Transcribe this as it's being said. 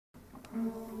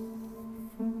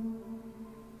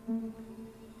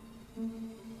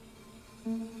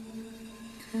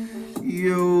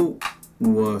Yo,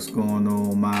 what's going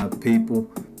on, my people?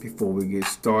 Before we get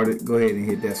started, go ahead and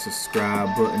hit that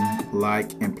subscribe button,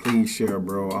 like, and please share,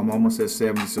 bro. I'm almost at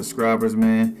 70 subscribers,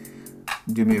 man.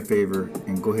 Do me a favor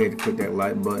and go ahead and click that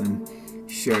like button,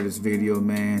 share this video,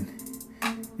 man,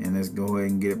 and let's go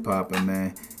ahead and get it popping,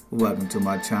 man. Welcome to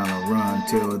my channel,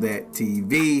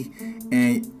 Runtelthattv,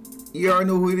 and you already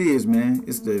know who it is, man.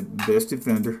 It's the best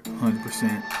defender,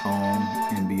 100% on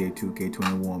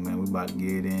NBA2k21, man. We about to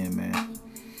get in, man.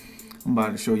 I'm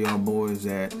about to show y'all boys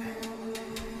that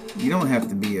you don't have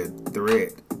to be a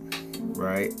threat,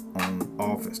 right, on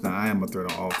offense. Now, I am a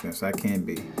threat on offense. I can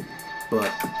be. But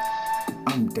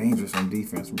I'm dangerous on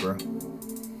defense, bro.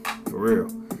 For real.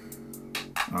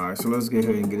 Alright, so let's get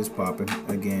ahead and get this popping.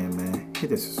 Again, man,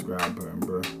 hit that subscribe button,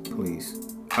 bro. Please.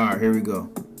 Alright, here we go.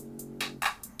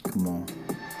 Come on.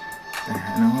 You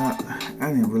know what?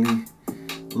 I didn't really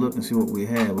look and see what we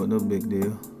had, but no big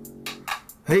deal.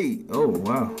 Hey! Oh,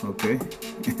 wow. Okay.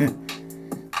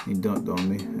 He dunked on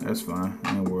me. That's fine.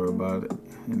 I ain't worry about it.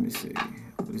 Let me see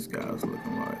what this guy's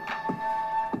looking like.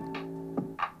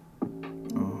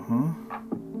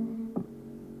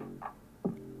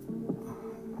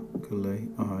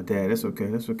 Dad, that's okay.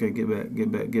 That's okay. Get back.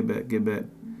 Get back. Get back. Get back.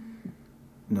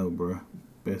 No, bro.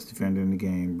 Best defender in the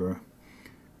game, bro.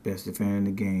 Best defender in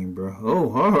the game, bro.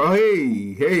 Oh, all right.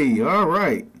 Hey, hey, all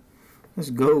right. Let's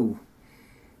go.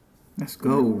 Let's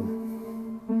go.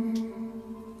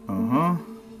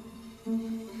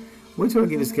 Wait till I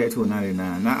get this cat to a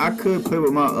 99. Now, I could play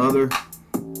with my other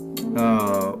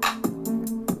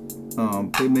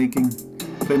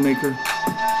playmaker.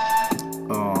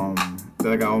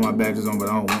 That I got all my badges on, but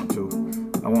I don't want to.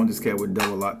 I want this cat with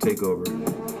double lock takeover.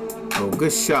 Oh,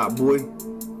 good shot, boy.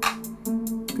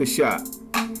 Good shot.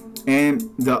 And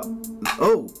the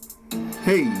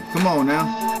hey, come on now.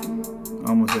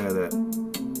 Almost had that.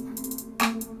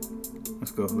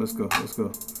 Let's go. Let's go. Let's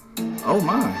go. Oh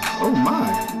my. Oh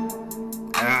my.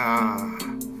 Ah,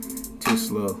 too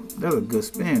slow. That was a good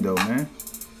spin though, man.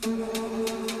 All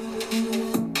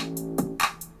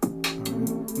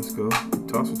right, let's go.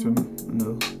 Toss it to me.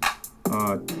 No.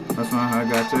 That's fine. I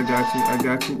got you. I got you. I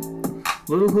got you.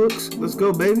 Little hooks. Let's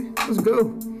go, baby. Let's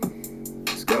go.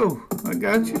 Let's go. I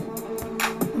got you.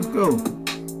 Let's go.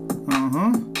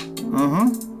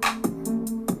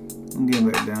 I'm getting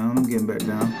back down. I'm getting back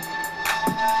down.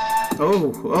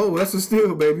 Oh, that's a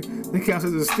steal, baby. That counts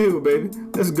as a steal, baby.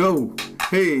 Let's go.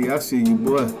 Hey, I see you,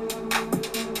 boy.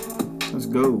 Let's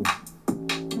go.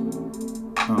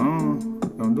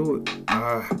 Don't do it.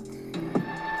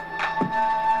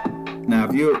 Now,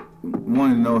 if you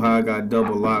want to know how I got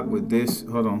double lock with this,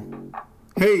 hold on.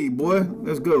 Hey, boy,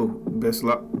 let's go. Best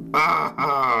lock.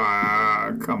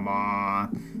 Come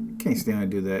on. Can't stand to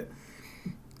do that.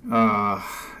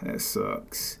 That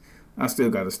sucks. I still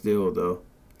got to steal, though.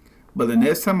 But the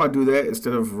next time I do that,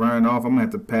 instead of running off, I'm going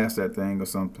to have to pass that thing or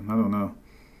something. I don't know.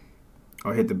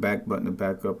 Or hit the back button to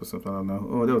back up or something. I don't know.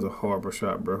 Oh, that was a horrible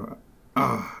shot, bro.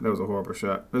 That was a horrible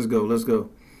shot. Let's go. Let's go.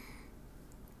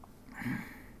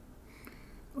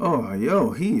 Oh,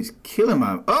 yo, he is killing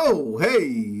my... Oh,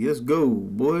 hey, let's go,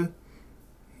 boy.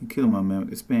 He killing my man with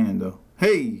the span, though.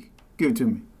 Hey, give it to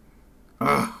me.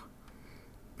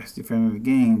 Best defender of the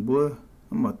game, boy.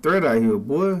 I'm a threat out here,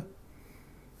 boy.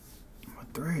 I'm a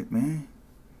threat, man.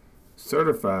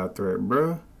 Certified threat,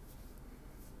 bro.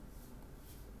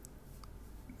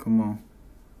 Come on.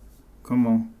 Come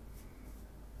on.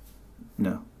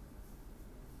 No.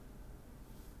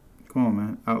 Come on,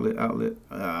 man. Outlet, outlet.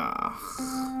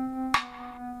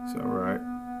 It's all right.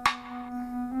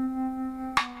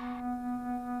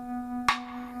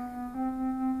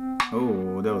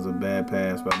 Oh, that was a bad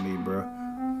pass by me, bro.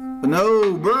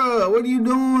 No, bro. What are you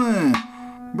doing?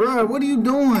 Bro, what are you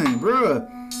doing, bro?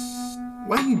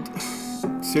 Why you...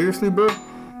 Seriously, bro?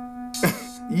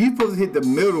 You supposed to hit the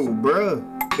middle, bro.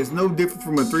 It's no different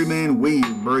from a three-man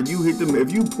weave, bro. You hit them...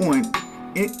 If you point...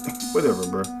 Whatever,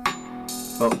 bro.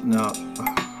 Oh, no.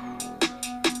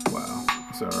 Wow.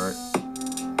 It's alright.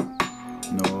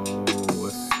 No,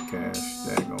 let's cash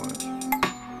that going.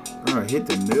 Alright, hit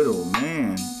the middle,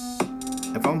 man.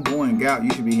 If I'm going out,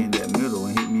 you should be hitting that middle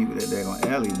and hit me with that daggone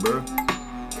alley, bro.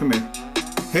 Come here.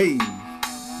 Hey,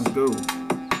 let's go.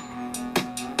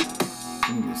 I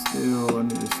need to steal. I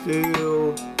need to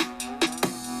steal.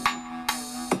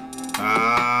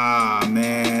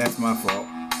 Man, that's my fault.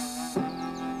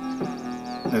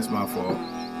 That's my fault.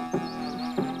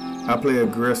 I play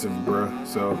aggressive, bro.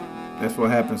 So that's what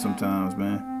happens sometimes,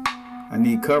 man. I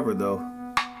need cover though.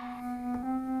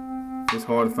 It's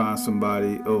hard to find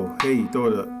somebody. Oh, hey, throw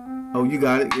it up. Oh, you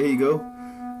got it. There you go.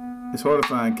 It's hard to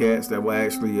find cats that will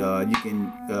actually you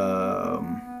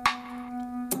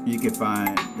can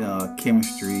find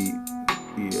chemistry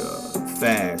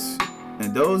fast,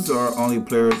 and those are only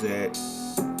players that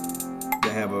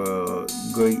have a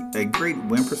great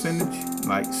win percentage,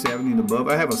 like 70 and above.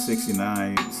 I have a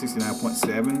 69.7,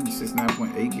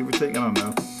 69.8, give or take. I don't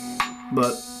know,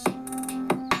 but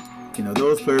you know,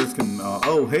 those players can.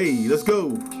 Oh, hey, let's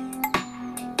go.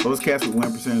 Those cats with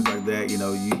win percentage like that, you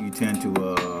know, you tend to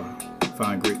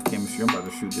find great chemistry. I'm about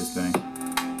to shoot this thing.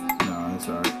 No, that's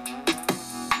all right.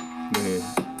 Go ahead.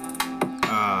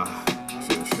 Ah,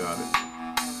 should have shot it.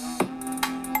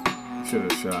 Should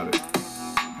have shot it.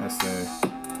 That's sad.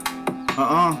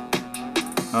 Ah.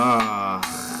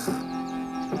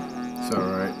 It's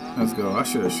all right. Let's go. I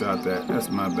should have shot that. That's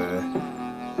my bad.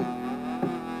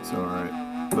 It's all right.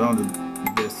 But I'm the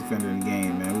best defender in the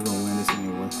game, man. We're gonna win this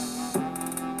anyway.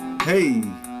 Hey,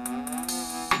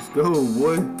 let's go,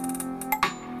 boy.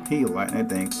 He lighting that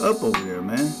thing up over there,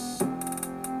 man.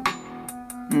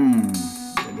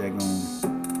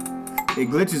 It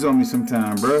glitches on me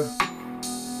sometime, bruh.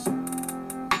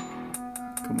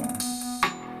 Come on.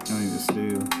 I need to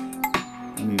steal.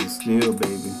 I need to steal,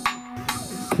 baby.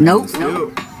 Nope.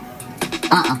 Steal.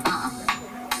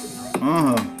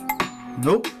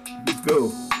 Nope. Let's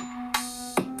go.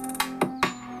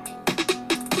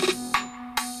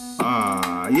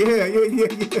 Yeah.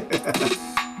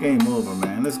 Game over,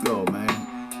 man. Let's go, man.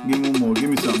 Give me one more. Give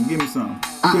me something. Give me something.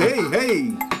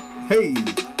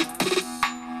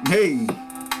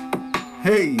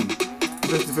 Hey.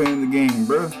 Best defender in the game,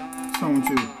 bro. What's wrong with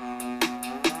you?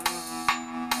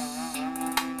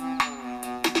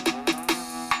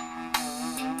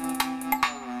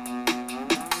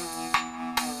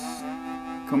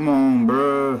 Come on,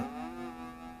 bro.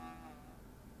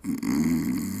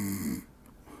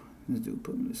 This dude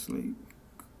put me to sleep.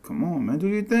 Come on, man. Do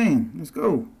your thing. Let's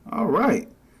go. All right.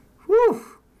 Whew.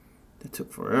 That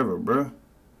took forever, bro.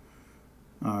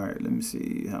 All right. Let me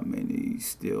see how many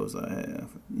steals I have.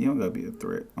 You don't got to be a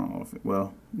threat on offense.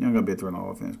 Well, you don't got to be a threat on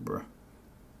offense, bro.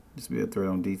 Just be a threat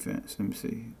on defense. Let me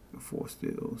see. 4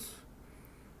 steals.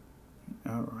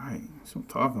 All right. That's what I'm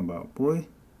talking about, boy.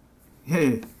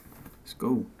 Yeah. Let's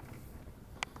go.